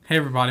Hey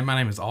everybody, my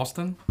name is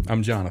Austin.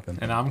 I'm Jonathan.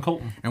 And I'm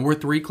Colton. And we're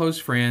three close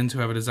friends who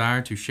have a desire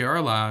to share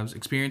our lives,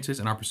 experiences,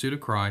 and our pursuit of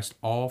Christ,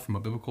 all from a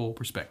biblical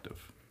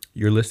perspective.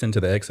 You're listening to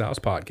the Exiles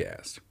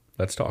Podcast.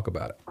 Let's talk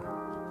about it.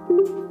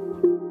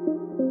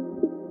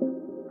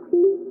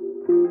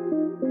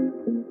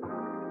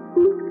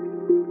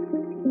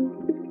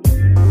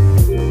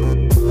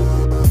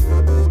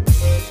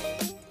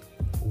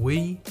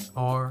 We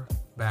are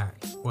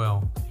back.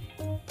 Well,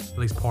 at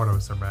least part of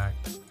us are back.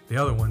 The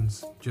other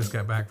ones just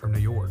got back from New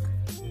York.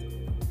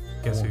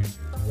 Guess who?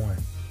 One.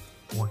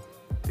 One.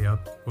 The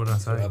other. What did I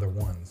say? The other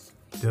ones.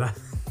 Did I?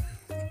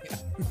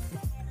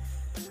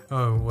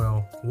 Oh,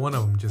 well, one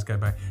of them just got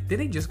back. Did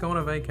he just go on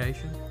a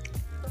vacation?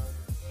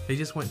 He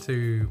just went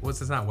to,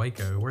 it's not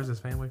Waco. Where's his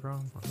family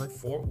from?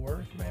 Fort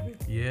Worth, maybe?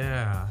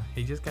 Yeah.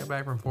 He just got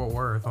back from Fort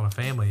Worth on a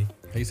family.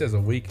 He says a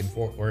week in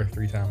Fort Worth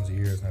 3 times a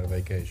year is not a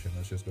vacation.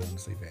 That's just going to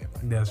see family.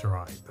 That's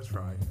right. That's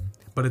right.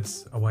 But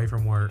it's away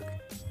from work.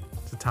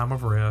 It's a time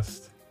of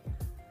rest.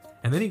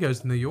 And then he goes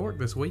to New York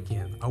this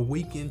weekend. A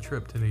weekend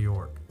trip to New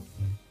York.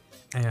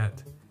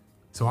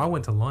 So I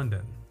went to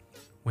London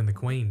when the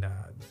Queen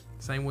died.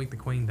 Same week the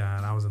Queen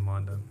died, I was in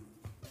London.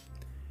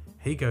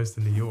 He goes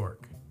to New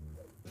York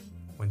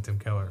when Tim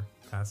Keller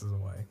passes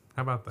away.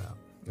 How about that?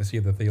 Is he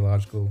the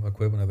theological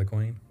equivalent of the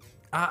Queen?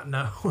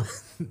 No.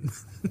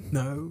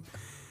 No.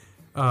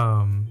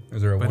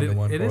 Is there a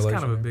one-to-one correlation? It is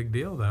kind of a big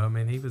deal, though. I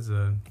mean, he was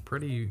a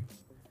pretty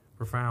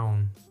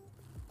profound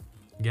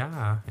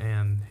guy,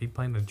 and he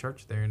planted a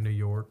church there in New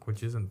York,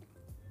 which isn't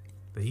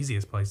the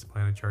easiest place to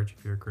plant a church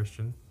if you're a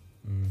Christian.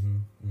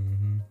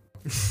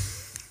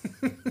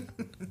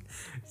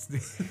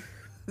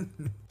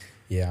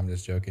 Yeah, I'm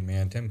just joking,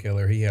 man. Tim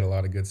Keller, he had a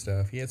lot of good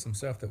stuff. He had some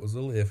stuff that was a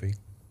little iffy.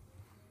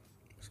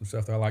 Some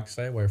stuff that I like to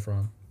stay away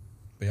from.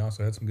 But he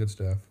also had some good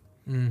stuff.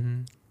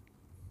 Mm-hmm.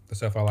 The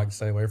stuff I like to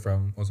stay away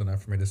from was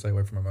enough for me to stay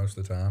away from it most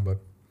of the time, but...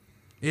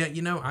 Yeah,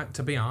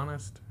 to be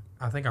honest,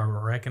 I think I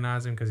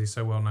recognize him because he's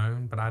so well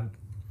known, but I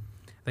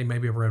think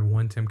maybe I've read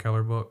one Tim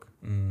Keller book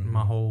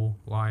my whole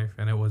life,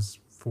 and it was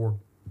for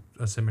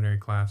a seminary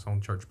class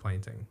on church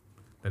planting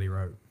that he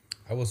wrote.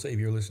 I will say, if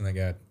you're listening to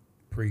that guy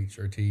preach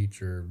or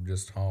teach or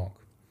just talk,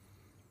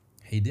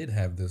 he did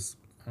have this,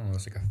 I don't know,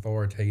 it's like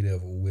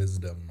authoritative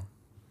wisdom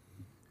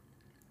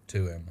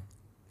to him.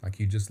 Like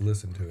you just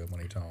listened to him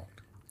when he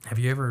talked. Have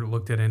you ever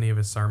looked at any of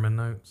his sermon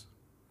notes?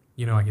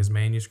 Like his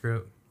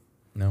manuscript?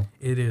 No.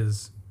 It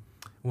is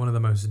one of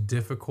the most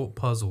difficult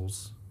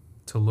puzzles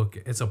to look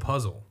at. It's a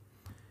puzzle.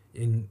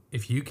 And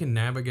if you can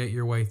navigate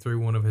your way through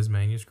one of his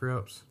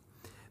manuscripts,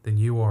 then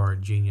you are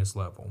genius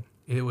level.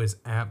 It was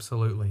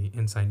absolutely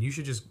insane. You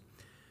should just,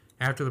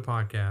 after the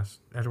podcast,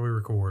 after we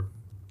record,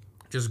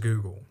 just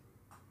Google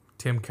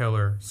Tim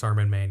Keller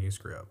sermon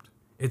manuscript.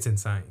 It's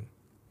insane.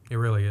 It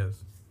really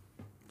is.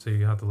 So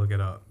you have to look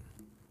it up.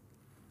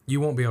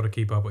 You won't be able to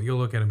keep up with it. You'll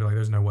look at it and be like,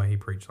 there's no way he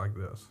preached like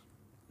this.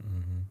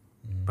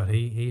 But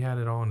he had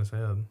it all in his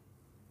head.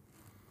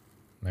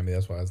 Maybe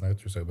that's why his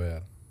notes are so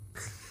bad.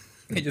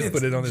 He just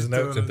put it on his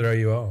notes to throw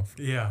you off.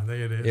 Yeah,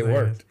 it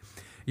worked.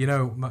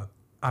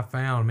 I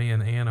found, me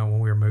and Anna, when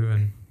we were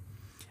moving,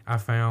 I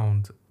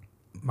found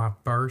my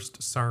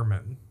first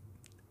sermon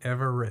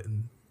ever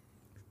written.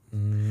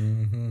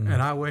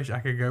 And I wish I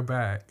could go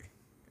back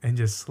and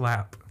just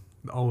slap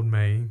the old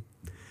me.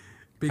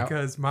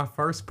 Because my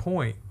first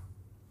point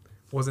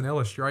was an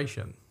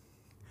illustration.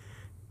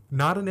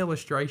 Not an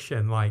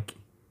illustration like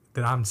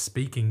that I'm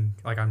speaking,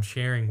 like I'm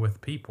sharing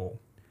with people,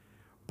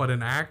 but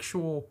an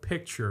actual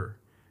picture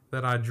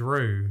that I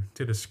drew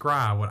to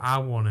describe what I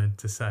wanted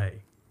to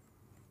say.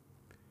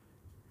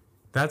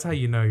 That's how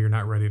you know you're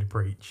not ready to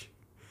preach.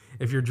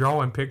 If you're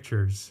drawing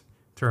pictures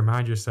to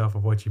remind yourself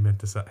of what you meant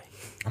to say.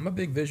 I'm a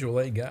big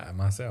visual aid guy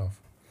myself.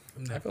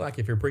 I feel like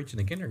if you're preaching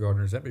to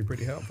kindergartners, that'd be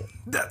pretty helpful.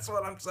 That's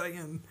what I'm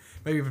saying.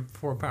 Maybe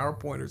for a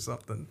PowerPoint or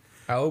something.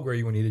 How old were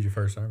you when you did your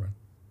first sermon?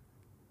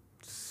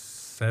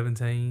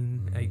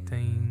 17,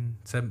 18,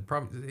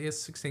 probably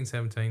 16,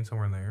 17,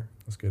 somewhere in there.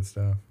 That's good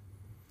stuff.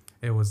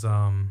 It was,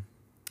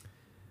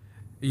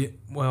 it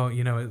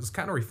was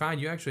kind of refined.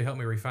 You actually helped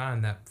me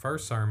refine that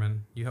first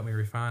sermon. You helped me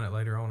refine it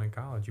later on in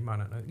college. You might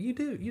not know. You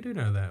do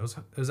know that.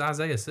 It was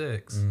Isaiah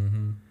 6.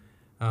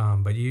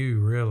 But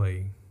you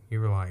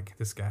were like,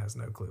 this guy has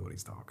no clue what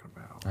he's talking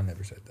about. I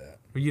never said that.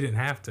 Well, you didn't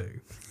have to.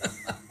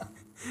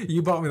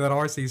 You bought me that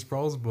R.C.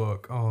 Sproul's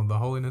book on the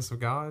holiness of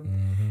God,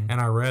 and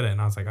I read it,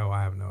 and I was like, oh,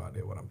 I have no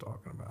idea what I'm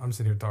talking about. I'm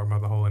sitting here talking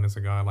about the holiness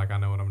of God like I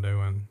know what I'm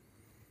doing.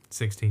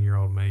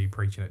 16-year-old me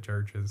preaching at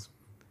churches.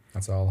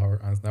 That's all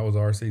that was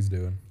R.C.'s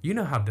doing. You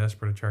know how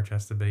desperate a church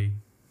has to be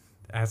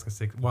to ask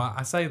Well,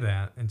 I say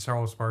that, and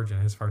Charles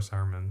Spurgeon, his first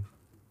sermon,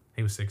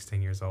 he was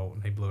 16 years old,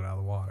 and he blew it out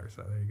of the water,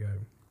 so there you go.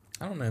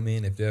 I don't know,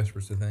 man, if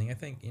desperate's the thing. I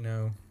think,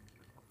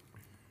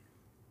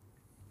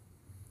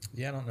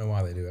 I don't know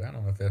why they do it. I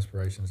don't know if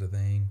desperation's a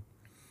thing.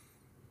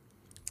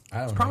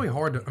 It's probably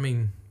hard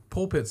to,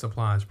 pulpit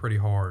supply is pretty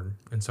hard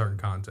in certain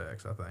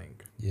contexts, I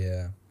think.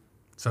 Yeah.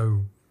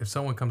 So if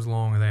someone comes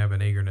along and they have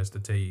an eagerness to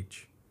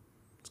teach,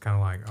 it's kind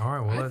of like, all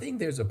right, well, I think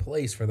there's a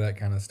place for that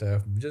kind of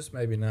stuff, just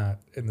maybe not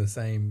in the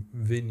same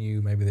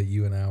venue maybe that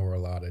you and I were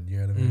allotted.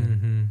 You know what I mean?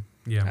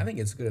 Mm-hmm. Yeah. I think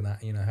it's good,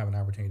 have an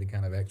opportunity to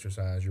kind of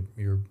exercise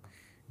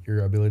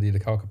your ability to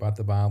talk about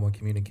the Bible and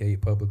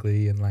communicate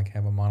publicly and like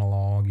have a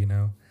monologue.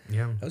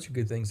 Yeah. Those are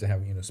good things to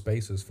have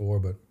spaces for,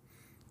 but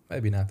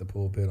maybe not the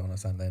pulpit on a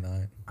Sunday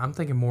night. I'm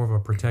thinking more of a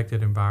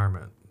protected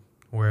environment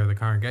where the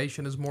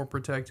congregation is more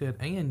protected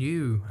and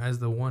you, as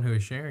the one who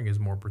is sharing, is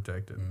more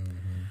protected.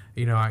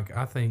 Mm-hmm.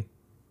 I think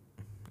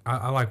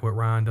I like what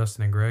Ryan,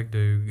 Dustin, and Greg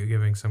do,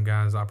 giving some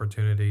guys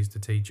opportunities to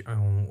teach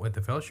at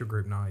the fellowship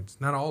group nights.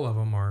 Not all of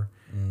them are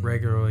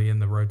regularly in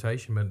the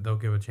rotation, but they'll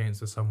give a chance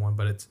to someone.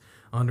 But it's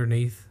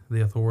underneath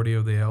the authority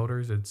of the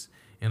elders. It's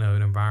in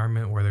an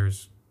environment where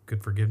there's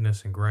good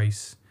forgiveness and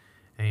grace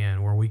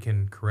and where we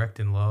can correct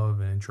in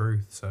love and in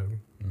truth. So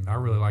I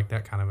really like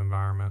that kind of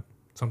environment,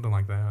 something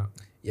like that.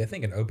 Yeah, I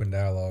think an open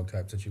dialogue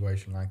type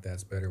situation like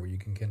that's better, where you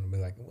can kind of be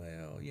like,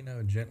 well,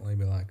 gently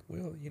be like,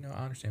 well,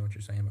 I understand what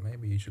you're saying, but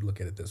maybe you should look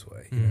at it this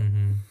way.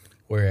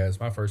 Whereas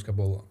my first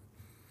couple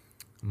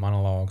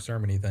monologue,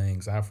 sermon-y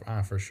things, I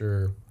for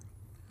sure,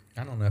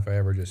 I don't know if I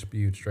ever just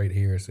spewed straight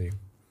heresy,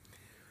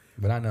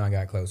 but I know I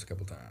got close a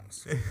couple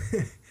times.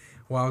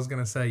 Well, I was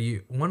going to say,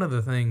 one of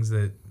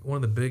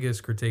the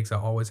biggest critiques I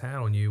always had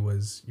on you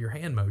was your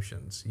hand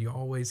motions. You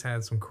always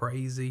had some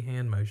crazy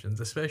hand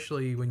motions,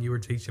 especially when you were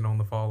teaching on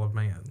the fall of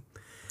man.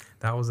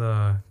 That was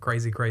a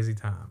crazy, crazy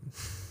time.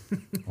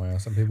 Well,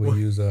 some people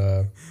use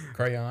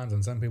crayons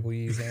and some people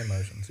use hand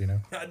motions,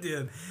 I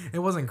did. It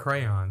wasn't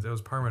crayons. It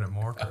was permanent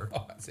marker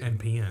and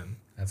pen.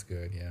 That's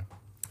good, yeah.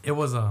 It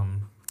was, I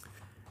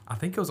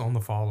think it was on the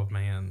fall of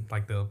man,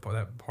 like that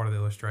part of the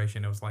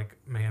illustration. It was like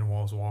man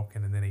was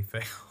walking and then he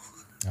fell.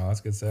 Oh,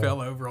 that's good stuff.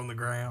 Fell over on the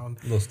ground.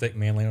 A little stick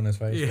man laying on his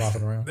face,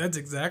 flopping around. That's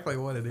exactly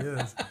what it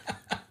is.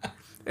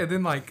 And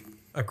then like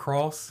a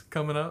cross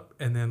coming up,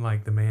 and then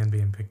like the man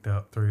being picked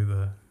up through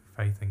the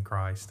faith in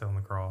Christ on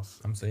the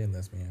cross. I'm seeing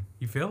this, man.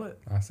 You feel it?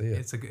 I see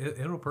it.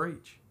 It'll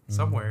preach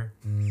somewhere.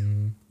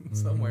 Mm-hmm.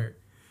 Somewhere.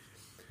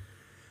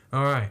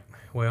 All right.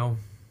 Well,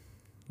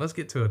 let's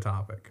get to a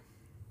topic.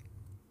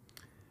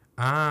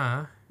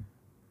 I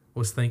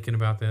was thinking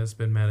about this,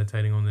 been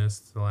meditating on this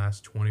the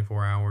last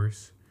 24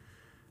 hours.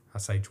 I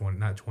say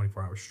not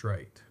 24 hours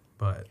straight,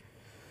 but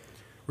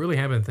really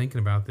have been thinking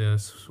about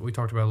this. We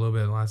talked about it a little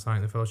bit last night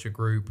in the fellowship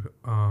group.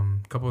 A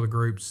couple of the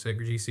groups at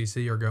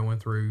GCC are going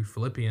through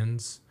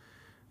Philippians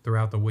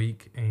throughout the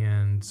week,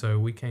 and so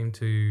we came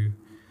to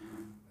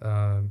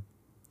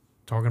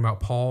talking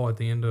about Paul at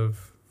the end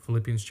of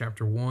Philippians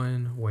chapter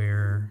 1,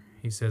 where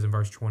he says in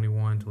verse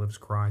 21, to live is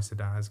Christ, to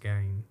die is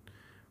gain,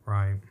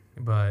 right?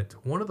 But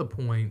one of the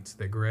points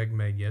that Greg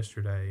made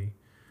yesterday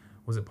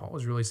was that Paul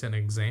was really setting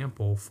an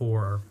example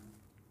for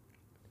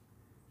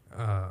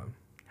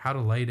how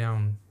to lay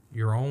down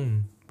your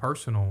own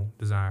personal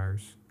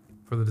desires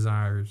for the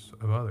desires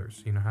of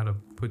others, how to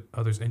put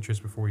others'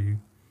 interests before you.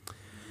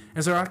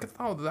 And so I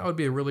thought that would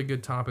be a really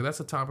good topic. That's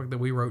a topic that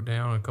we wrote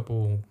down a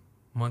couple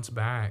months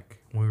back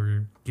when we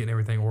were getting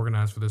everything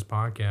organized for this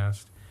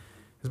podcast.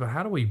 It's about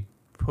how do we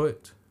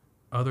put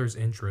others'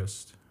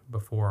 interests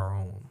before our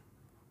own.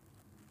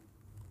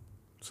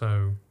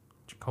 So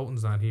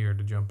Colton's not here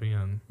to jump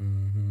in.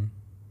 Mm-hmm.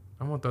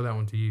 I'm going to throw that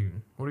one to you.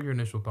 What are your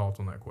initial thoughts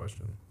on that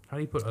question? How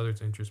do you put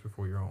others' interests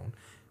before your own?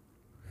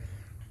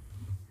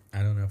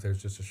 I don't know if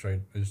there's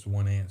just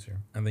one answer.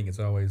 I think it's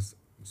always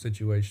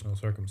situational,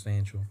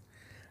 circumstantial.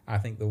 I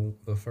think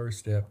the first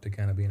step to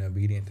kind of being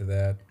obedient to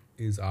that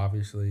is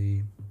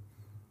obviously,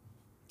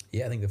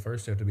 I think the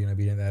first step to being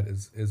obedient to that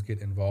is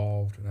get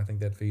involved. And I think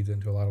that feeds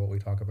into a lot of what we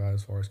talk about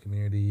as far as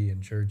community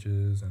and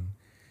churches and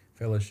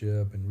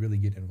fellowship, and really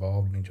get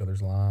involved in each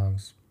other's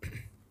lives. So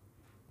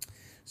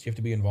you have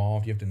to be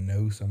involved. You have to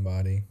know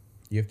somebody.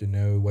 You have to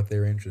know what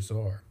their interests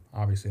are.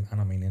 Obviously, I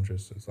don't mean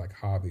interests as like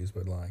hobbies,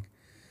 but like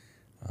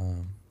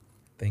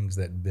things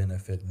that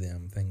benefit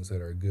them, things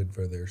that are good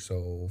for their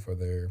soul, for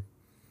their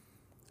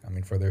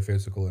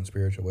physical and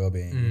spiritual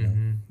well-being.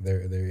 Mm-hmm.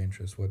 Their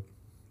interests,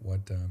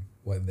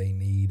 what they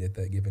need at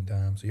that given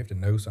time. So you have to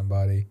know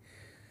somebody.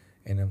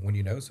 And then when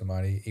you know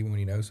somebody, even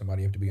when you know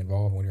somebody, you have to be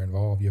involved. When you're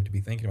involved, you have to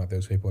be thinking about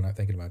those people, not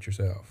thinking about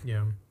yourself.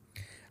 Yeah.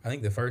 I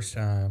think the first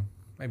time,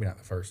 maybe not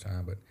the first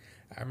time, but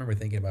I remember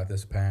thinking about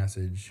this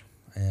passage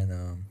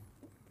and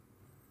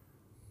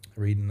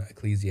reading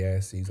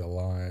Ecclesiastes a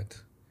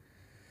lot.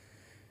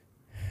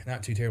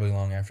 Not too terribly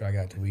long after I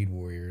got to Weed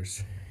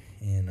Warriors.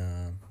 And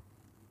I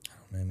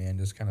don't know, man,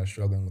 just kind of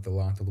struggling with the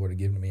lot the Lord had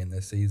given to me in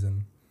this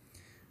season,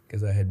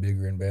 because I had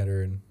bigger and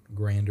better and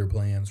grander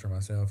plans for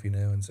myself,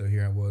 and so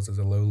here I was as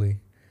a lowly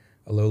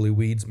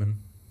weedsman.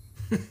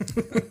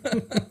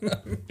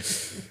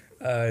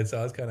 So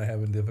I was kind of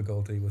having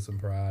difficulty with some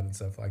pride and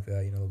stuff like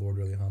that. The Lord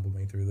really humbled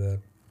me through that.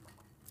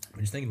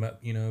 But just thinking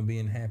about,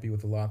 being happy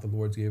with the lot the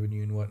Lord's given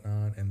you and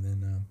whatnot, and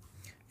then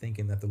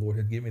thinking that the Lord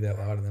had given me that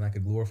lot, and then I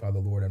could glorify the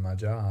Lord in my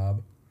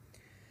job.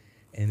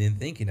 And then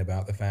thinking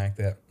about the fact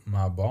that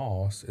my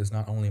boss is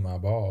not only my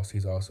boss,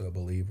 he's also a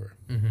believer.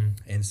 Mm-hmm.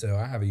 And so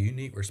I have a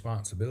unique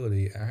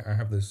responsibility. I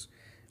have this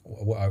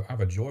I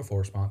have a joyful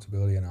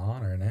responsibility and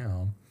honor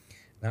now,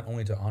 not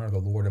only to honor the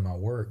Lord in my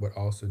work, but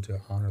also to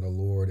honor the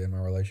Lord in my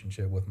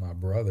relationship with my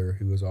brother,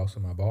 who is also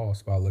my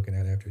boss, by looking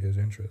at after his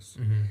interests.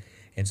 Mm-hmm.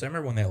 And so I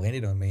remember when that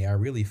landed on me, I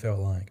really felt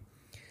like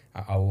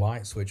a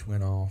light switch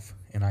went off,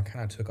 and I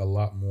kind of took a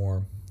lot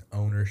more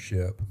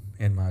ownership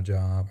in my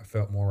job. I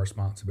felt more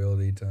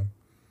responsibility to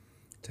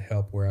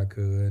help where I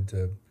could,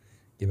 to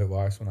give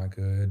advice when I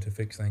could, to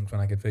fix things when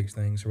I could fix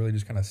things, to really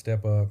just kind of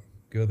step up,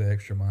 go the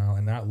extra mile,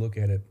 and not look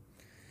at it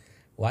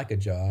like a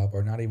job,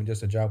 or not even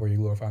just a job where you're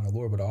glorifying the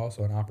Lord, but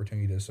also an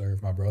opportunity to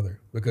serve my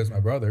brother. Because my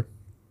brother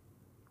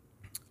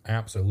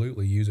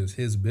absolutely uses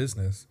his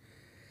business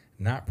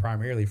not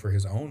primarily for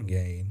his own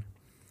gain.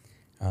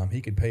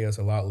 He could pay us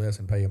a lot less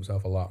and pay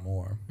himself a lot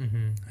more.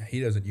 Mm-hmm. He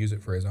doesn't use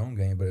it for his own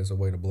gain, but it's a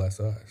way to bless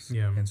us.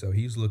 Yeah. And so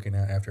he's looking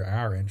after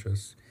our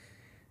interests.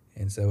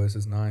 And so it's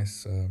this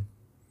nice,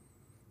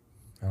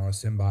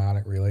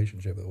 symbiotic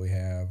relationship that we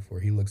have where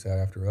he looks out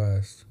after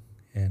us.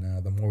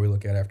 And the more we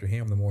look out after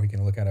him, the more he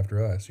can look out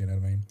after us. You know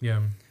what I mean?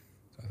 Yeah.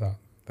 So I thought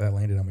that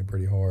landed on me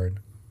pretty hard.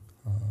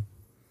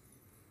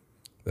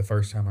 The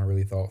first time I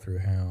really thought through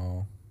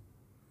how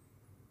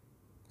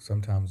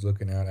sometimes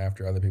looking out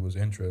after other people's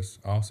interests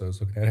also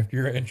is looking out after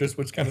your interests,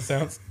 which kind of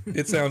sounds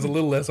a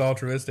little less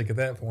altruistic at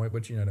that point,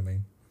 but you know what I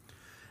mean?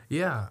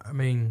 Yeah, I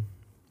mean,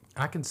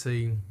 I can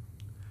see.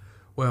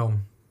 Well,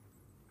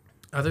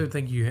 I do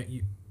think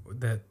you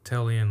that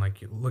tell in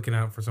like looking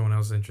out for someone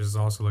else's interests is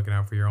also looking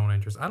out for your own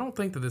interests. I don't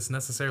think that it's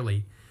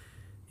necessarily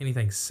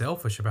anything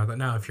selfish about that.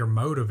 Now, if your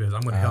motive is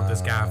I'm going to help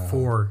this guy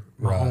for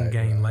my own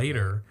gain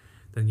later,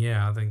 then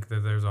yeah, I think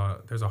that there's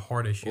a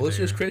heart issue. Well, it's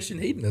just Christian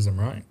hedonism,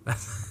 right?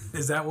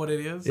 Is that what it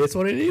is? It's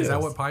what it is. Is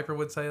that what Piper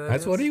would say?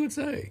 That's what he would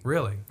say.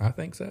 Really? I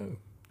think so.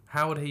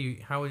 How do you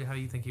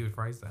think he would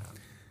phrase that?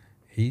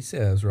 He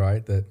says,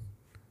 right, that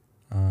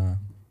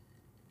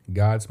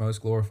God's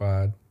most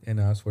glorified in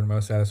us. We're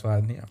most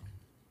satisfied in Him.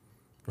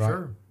 Right?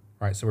 Sure.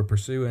 Right. So we're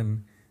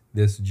pursuing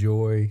this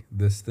joy,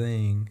 this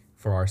thing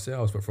for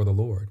ourselves, but for the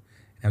Lord.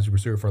 And as we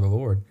pursue it for the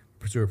Lord,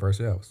 pursue it for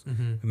ourselves.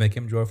 Mm-hmm. We make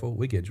Him joyful,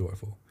 we get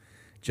joyful.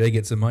 Jay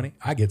gets some money,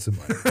 I get some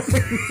money.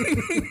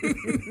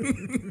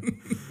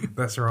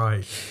 That's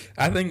right.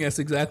 I think that's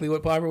exactly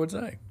what Piper would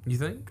say. You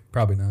think?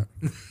 Probably not.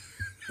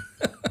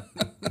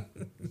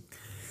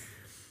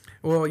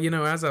 Well,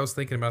 as I was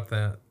thinking about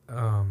that,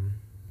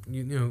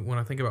 when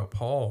I think about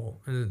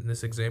Paul and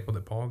this example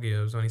that Paul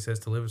gives, when he says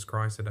to live as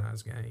Christ, to die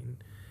as gain,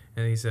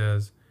 and he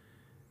says,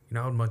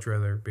 I would much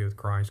rather be with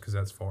Christ because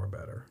that's far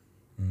better,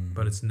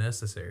 but it's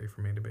necessary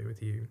for me to be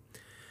with you.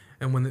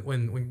 And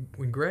when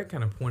Greg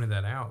kind of pointed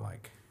that out,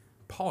 like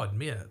Paul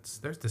admits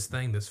there's this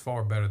thing that's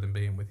far better than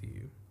being with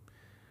you,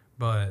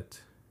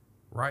 but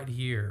right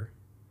here,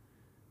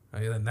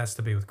 and that's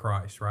to be with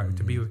Christ, right? Mm-hmm.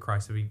 To be with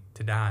Christ,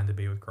 to die and to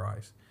be with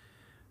Christ.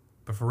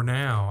 But for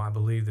now, I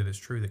believe that it's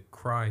true that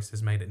Christ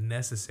has made it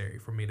necessary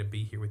for me to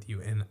be here with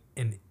you, and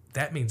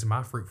that means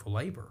my fruitful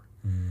labor.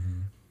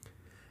 Mm-hmm.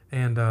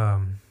 And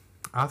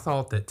I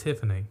thought that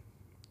Tiffany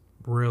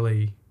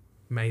really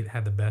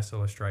had the best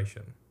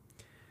illustration.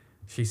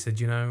 She said,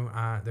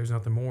 there's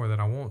nothing more that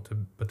I want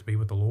but to be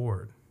with the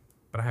Lord.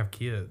 But I have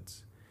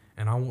kids,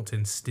 and I want to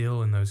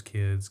instill in those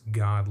kids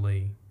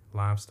godly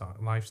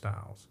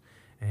lifestyles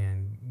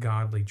and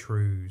godly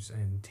truths,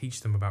 and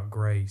teach them about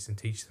grace and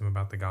teach them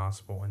about the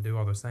gospel and do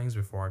all those things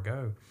before I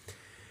go.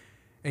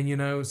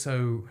 And,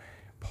 so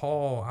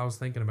Paul, I was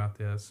thinking about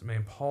this.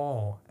 Man,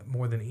 Paul,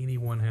 more than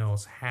anyone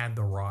else, had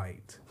the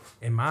right,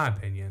 in my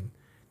opinion,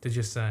 to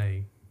just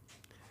say,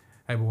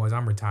 hey, boys,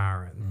 I'm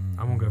retiring.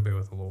 I'm going to go be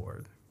with the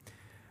Lord.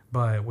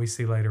 But we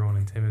see later on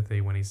in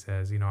Timothy when he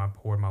says, I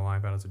poured my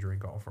life out as a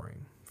drink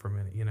offering for a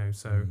minute,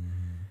 So,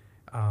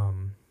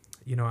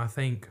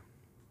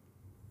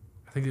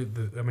 I think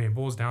it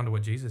boils down to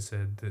what Jesus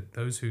said, that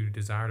those who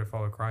desire to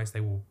follow Christ,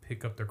 they will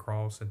pick up their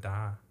cross and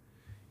die,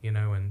 and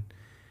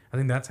I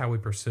think that's how we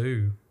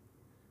pursue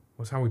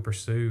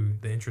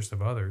the interest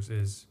of others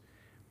is,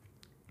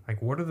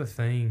 like, what are the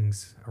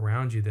things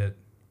around you that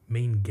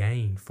mean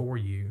gain for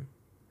you?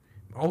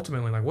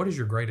 Ultimately, like, what is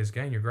your greatest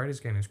gain? Your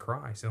greatest gain is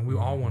Christ, and we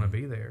all want to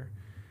be there.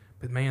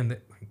 But man,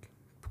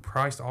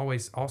 Christ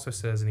also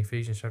says in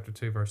Ephesians chapter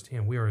 2, verse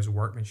 10, we are His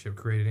workmanship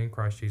created in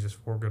Christ Jesus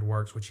for good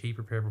works, which He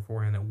prepared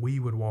beforehand that we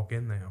would walk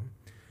in them.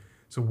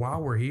 So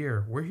while we're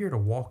here to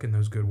walk in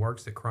those good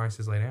works that Christ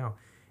has laid out.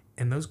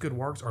 And those good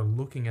works are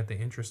looking at the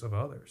interests of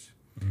others.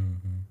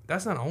 Mm-hmm.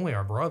 That's not only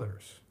our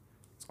brothers.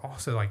 It's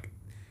also like,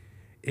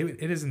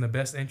 it is in the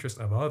best interest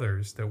of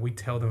others that we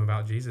tell them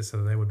about Jesus so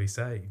that they would be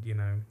saved,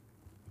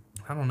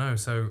 I don't know.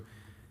 So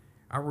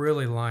I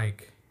really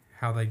like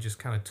how they just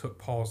kind of took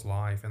Paul's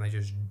life and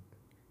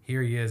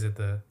here he is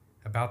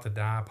about to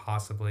die,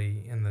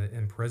 possibly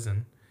in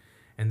prison.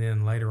 And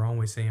then later on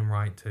we see him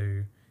write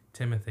to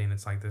Timothy, and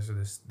it's like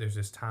there's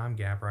this time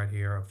gap right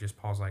here of just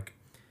Paul's like,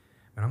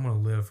 man, I'm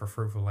going to live for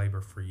fruitful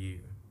labor for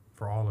you,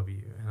 for all of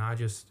you. And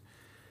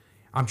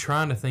I'm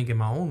trying to think in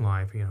my own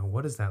life,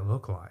 what does that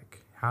look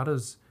like? How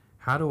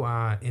do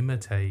I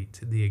imitate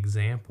the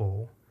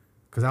example?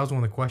 Because that was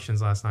one of the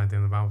questions last night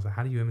in the Bible. Was,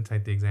 how do you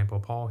imitate the example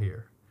of Paul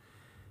here?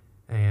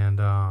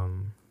 And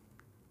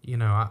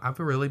I've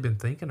really been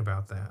thinking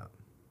about that,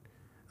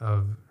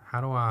 of how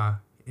do I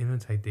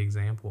imitate the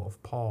example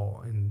of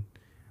Paul and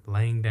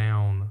laying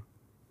down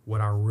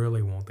what I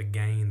really want, the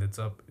gain that's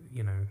up,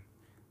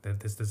 that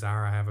this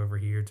desire I have over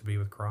here to be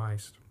with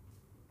Christ,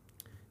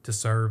 to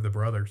serve the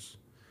brothers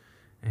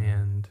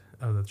and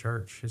of the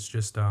church. It's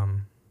just, it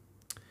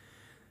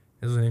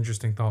was an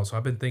interesting thought. So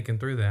I've been thinking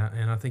through that,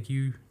 and I think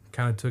you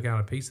kind of took out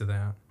a piece of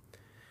that.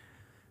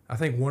 I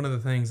think one of the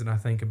things that I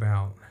think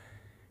about,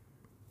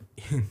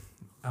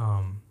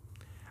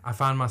 I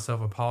find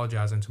myself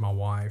apologizing to my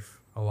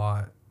wife a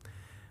lot.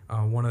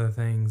 One of the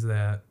things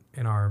that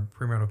in our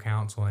premarital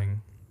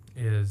counseling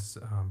is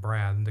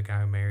Brad, the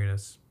guy who married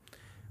us.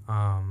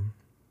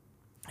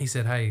 He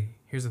said, "Hey,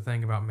 here's the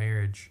thing about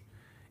marriage.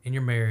 In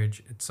your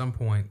marriage, at some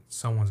point,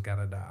 someone's got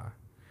to die."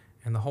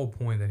 And the whole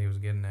point that he was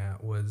getting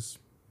at was,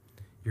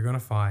 you're going to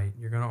fight,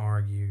 you're going to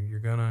argue, you're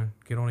going to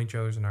get on each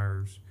other's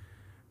nerves,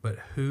 but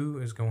who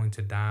is going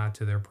to die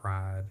to their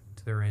pride,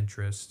 to their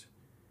interest,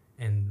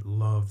 and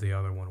love the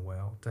other one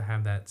well, to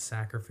have that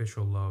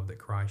sacrificial love that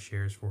Christ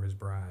shares for his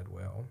bride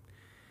well?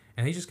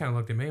 And he just kind of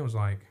looked at me and was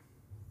like,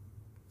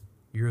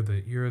 you're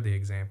the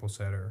example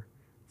setter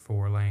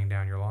for laying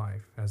down your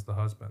life as the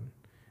husband,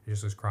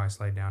 just as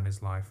Christ laid down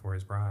his life for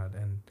his bride.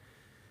 And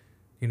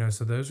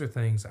so those are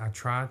things I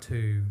try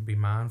to be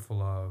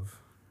mindful of.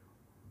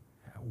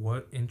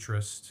 What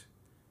interest,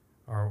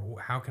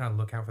 or how can I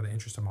look out for the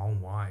interest of my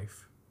own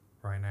wife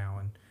right now?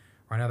 And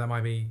right now that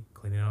might be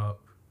cleaning up,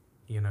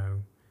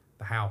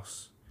 the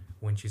house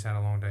when she's had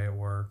a long day at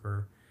work,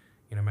 or,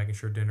 making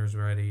sure dinner's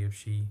ready if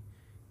she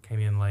came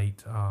in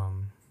late.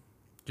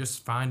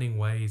 Just finding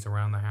ways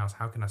around the house.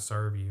 How can I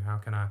serve you? How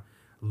can I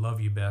love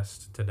you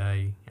best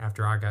today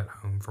after I got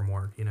home from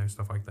work?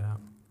 Stuff like that.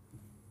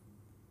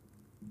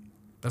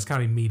 That's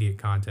kind of immediate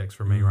context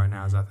for me right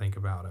now as I think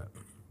about it.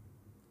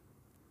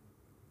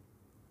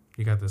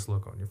 You got this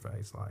look on your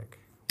face, like,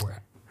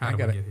 how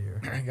did we get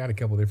here? I got a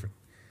couple different.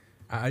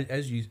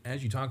 As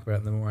you talk about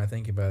it, the more I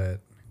think about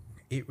it,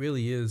 it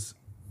really is.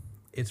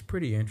 It's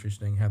pretty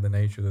interesting how the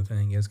nature of the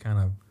thing is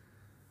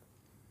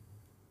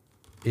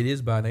it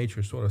is by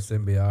nature sort of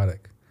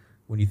symbiotic.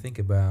 When you think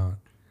about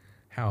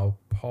how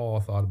Paul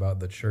thought about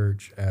the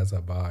church as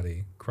a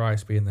body,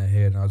 Christ being the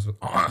head, and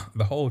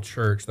the whole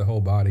church, the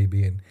whole body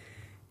being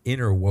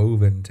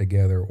interwoven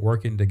together,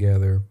 working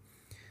together.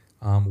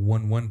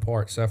 When one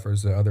part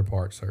suffers, the other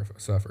part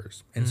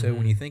suffers. And so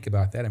when you think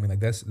about that, I mean, like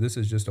this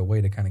is just a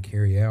way to kind of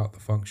carry out the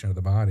function of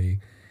the body,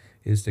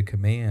 is to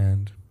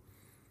command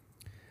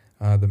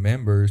the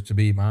members to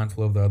be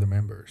mindful of the other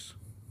members,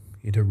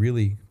 to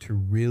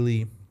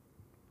really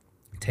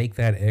take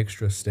that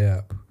extra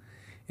step,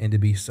 and to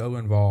be so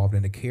involved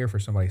and to care for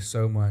somebody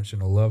so much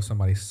and to love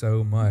somebody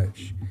so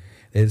much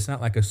that it's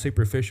not like a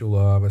superficial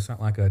love, it's not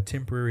like a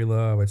temporary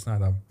love, it's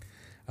not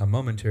a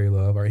momentary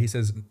love. Or he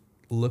says,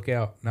 look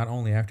out not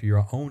only after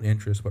your own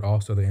interests, but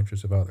also the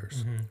interests of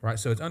others, right?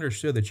 So it's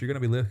understood that you're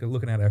going to be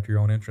looking out after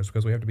your own interests,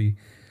 because we have to be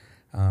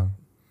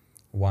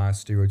wise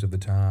stewards of the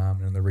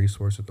time and the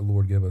resource that the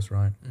Lord give us,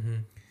 right?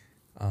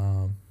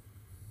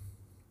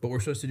 But we're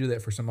supposed to do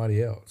that for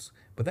somebody else.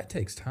 But that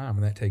takes time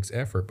and that takes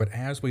effort. But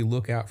as we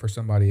look out for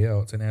somebody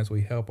else, and as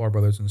we help our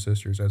brothers and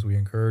sisters, as we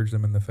encourage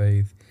them in the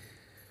faith,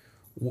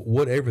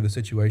 whatever the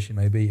situation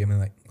may be, I mean,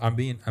 like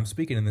I'm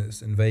speaking in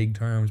this in vague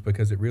terms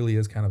because it really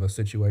is kind of a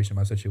situation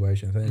by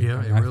situation thing.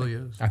 Yeah, it really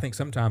is. I think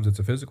sometimes it's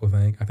a physical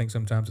thing. I think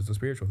sometimes it's a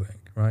spiritual thing,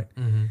 right?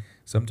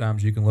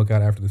 Sometimes you can look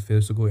out after the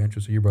physical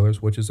interests of your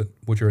brothers, which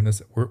are in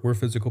this. We're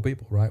physical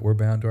people, right? We're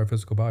bound to our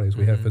physical bodies.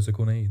 We have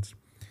physical needs,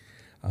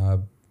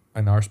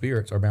 and our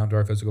spirits are bound to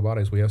our physical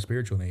bodies. We have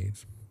spiritual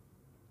needs,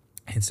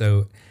 and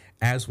so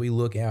as we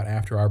look out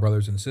after our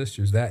brothers and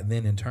sisters, that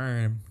then in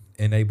turn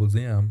enables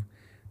them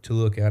to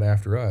look out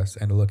after us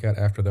and to look out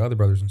after the other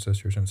brothers and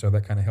sisters. And so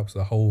that kind of helps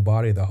the whole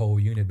body, the whole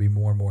unit be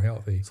more and more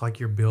healthy. It's like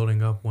you're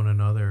building up one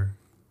another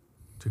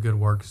to good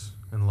works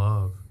and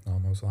love.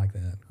 Almost like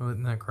that. Oh,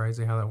 isn't that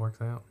crazy how that works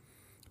out?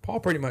 Paul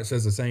pretty much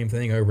says the same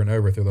thing over and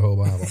over through the whole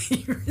Bible.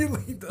 He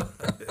really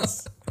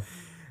does.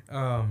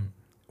 And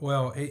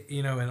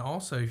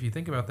also if you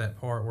think about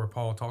that part where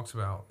Paul talks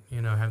about,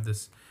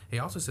 he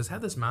also says,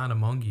 have this mind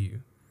among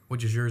you,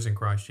 which is yours in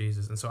Christ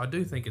Jesus. And so I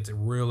do think it's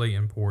really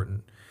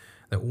important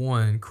that,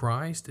 one,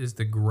 Christ is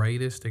the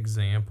greatest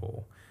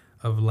example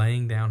of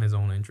laying down his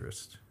own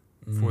interest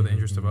for the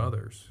interest of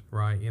others,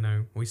 right?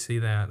 We see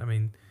that. I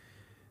mean,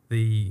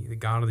 the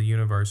God of the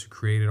universe who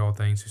created all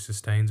things, who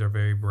sustains our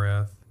very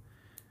breath,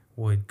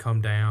 would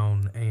come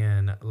down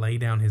and lay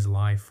down his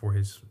life for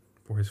his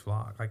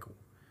flock. Like,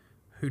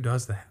 who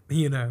does that?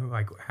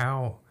 Like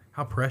how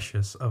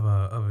precious of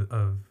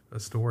a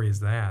story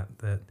is that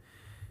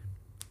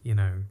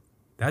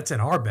that's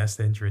in our best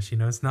interest.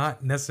 It's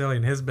not necessarily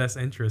in his best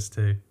interest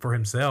for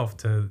himself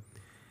to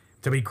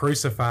be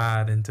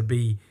crucified and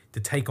to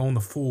take on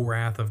the full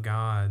wrath of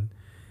God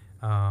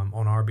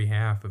on our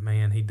behalf. But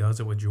man, he does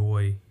it with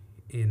joy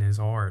in his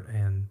heart,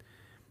 and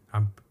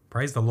I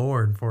praise the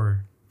Lord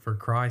for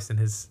Christ and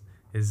his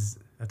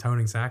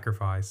atoning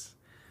sacrifice.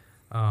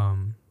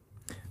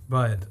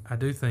 But I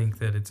do think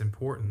that it's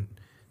important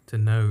to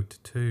note,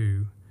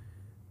 too,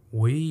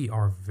 we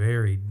are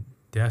very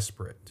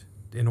desperate.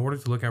 In order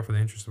to look out for the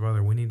interests of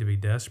others, we need to be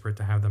desperate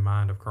to have the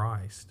mind of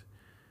Christ,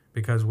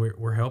 because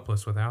we're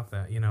helpless without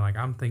that. You know, like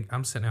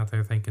I'm sitting out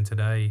there thinking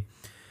today,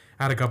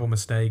 I had a couple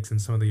mistakes in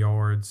some of the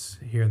yards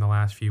here in the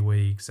last few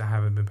weeks. I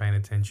haven't been paying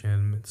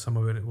attention. Some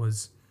of it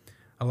was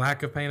a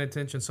lack of paying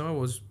attention. Some of it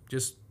was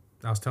just,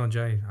 I was telling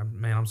Jay,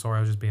 man, I'm sorry, I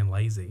was just being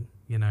lazy,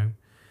 you know.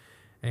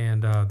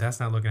 And that's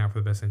not looking out for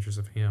the best interest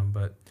of him.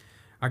 But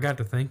I got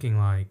to thinking,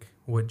 like,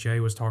 what Jay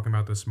was talking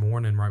about this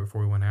morning right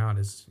before we went out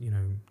is, you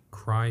know,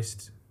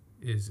 Christ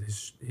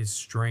is his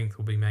strength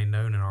will be made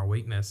known in our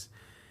weakness.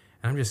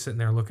 And I'm just sitting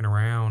there looking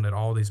around at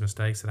all these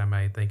mistakes that I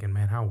made, thinking,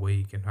 man, how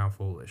weak and how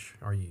foolish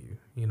are you?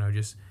 You know,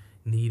 just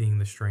needing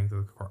the strength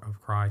of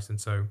Christ.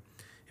 And so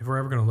if we're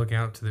ever going to look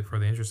out for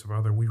the interests of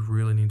others, we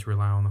really need to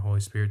rely on the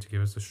Holy Spirit to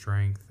give us the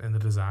strength and the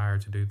desire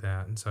to do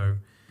that. And so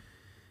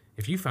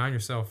if you find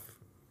yourself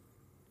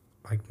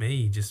like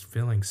me, just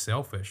feeling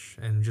selfish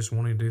and just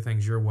wanting to do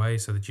things your way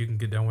so that you can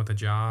get done with the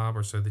job,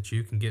 or so that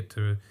you can get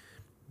to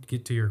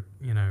your,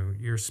 you know,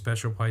 your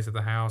special place at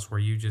the house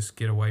where you just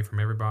get away from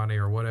everybody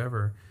or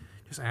whatever,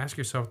 just ask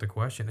yourself the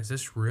question, is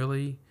this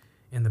really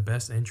in the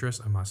best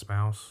interest of my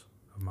spouse,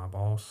 of my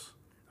boss,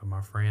 of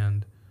my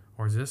friend,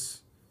 or is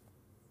this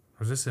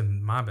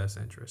in my best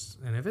interest?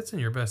 And if it's in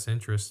your best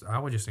interest, I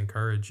would just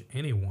encourage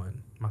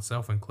anyone,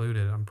 myself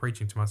included, I'm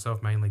preaching to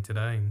myself mainly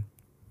today,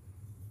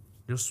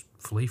 just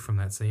flee from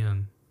that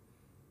sin,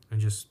 and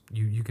just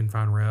you can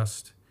find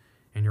rest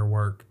in your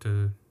work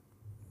to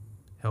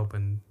help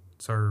and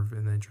serve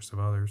in the interest of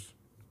others.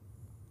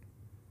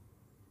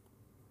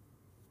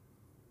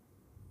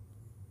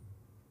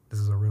 This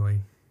is a really,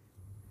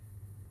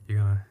 you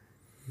got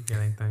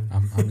anything?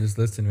 I'm just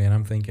listening, man.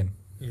 I'm thinking.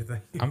 You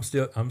think? I'm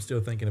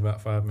still thinking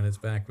about 5 minutes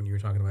back when you were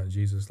talking about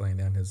Jesus laying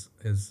down his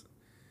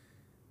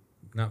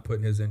not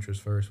putting his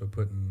interest first, but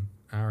putting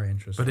our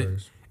interest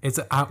first. As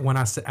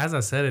I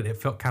said it, it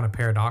felt kind of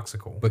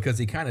paradoxical. Because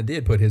he kind of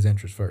did put his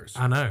interest first.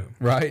 I know.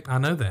 Right? I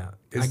know that.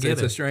 It's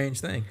a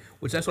strange thing,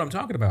 which that's what I'm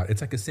talking about.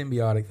 It's like a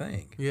symbiotic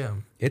thing. Yeah.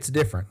 It's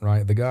different,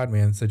 right? The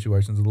God-man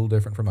situation is a little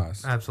different from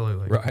us.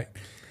 Absolutely. Right?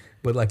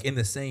 But like in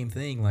the same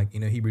thing, like, you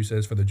know, Hebrews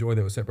says, for the joy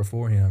that was set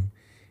before him,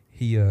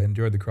 he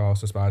endured the cross,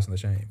 despising the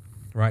shame.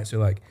 Right? So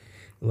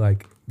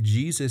like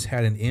Jesus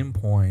had an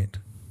endpoint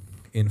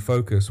in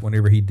focus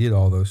whenever he did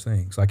all those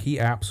things. Like he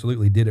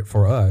absolutely did it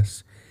for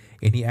us,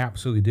 and he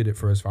absolutely did it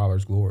for his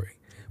Father's glory.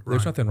 Right.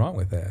 There's nothing wrong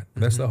with that.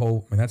 That's the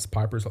whole, I mean, that's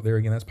Piper's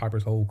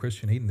whole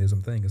Christian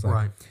hedonism thing. It's like,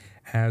 right.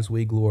 As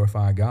we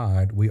glorify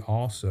God, we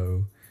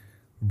also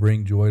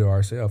bring joy to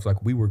ourselves.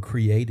 Like we were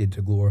created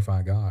to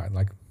glorify God.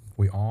 Like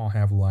we all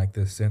have like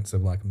this sense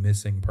of like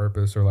missing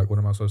purpose, or like, what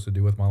am I supposed to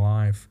do with my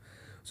life?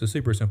 So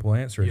super simple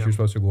answer is you're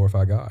supposed to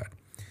glorify God.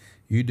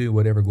 You do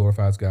whatever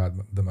glorifies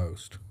God the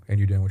most, and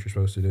you're doing what you're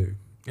supposed to do.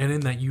 And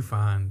in that you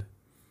find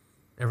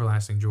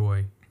everlasting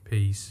joy,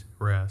 peace,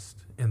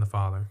 rest in the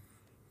Father.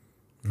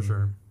 For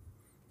sure.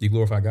 You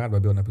glorify God by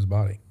building up his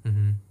body.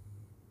 Mm-hmm.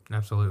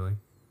 Absolutely.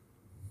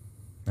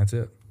 That's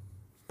it.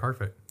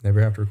 Perfect. Never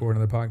have to record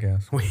another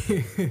podcast.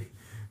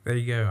 There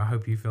you go. I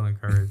hope you feel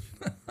encouraged.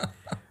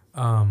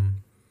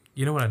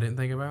 You know what I didn't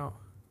think about?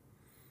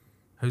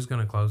 Who's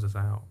going to close us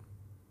out?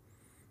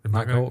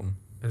 Not Colton.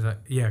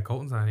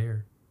 Colton's not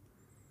here.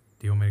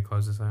 Do you want me to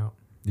close this out?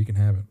 You can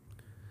have it.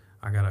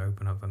 I got to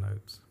open up the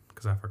notes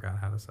because I forgot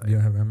how to say You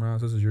don't have it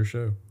memorized? This is your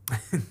show.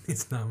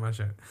 It's not my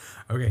show.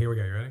 Okay, here we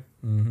go. You ready?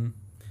 Mm-hmm.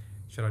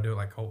 Should I do it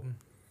like Colton?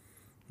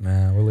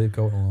 Nah, we'll leave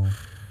Colton alone.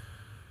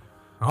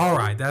 All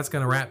right, that's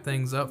going to wrap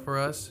things up for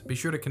us. Be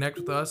sure to connect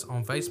with us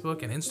on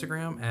Facebook and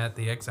Instagram at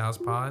The Exiles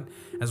Pod,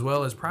 as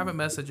well as private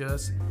message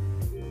us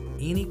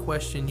any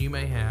question you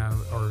may have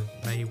or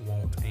may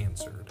want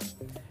answered.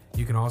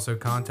 You can also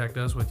contact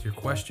us with your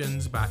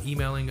questions by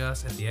emailing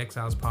us at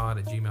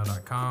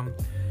theexilespod@gmail.com.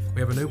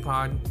 We have a new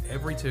pod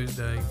every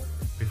Tuesday.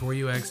 Before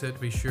you exit,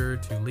 be sure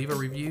to leave a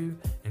review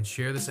and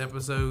share this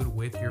episode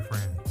with your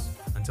friends.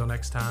 Until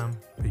next time,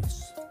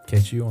 peace.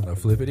 Catch you on the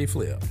flippity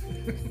flip.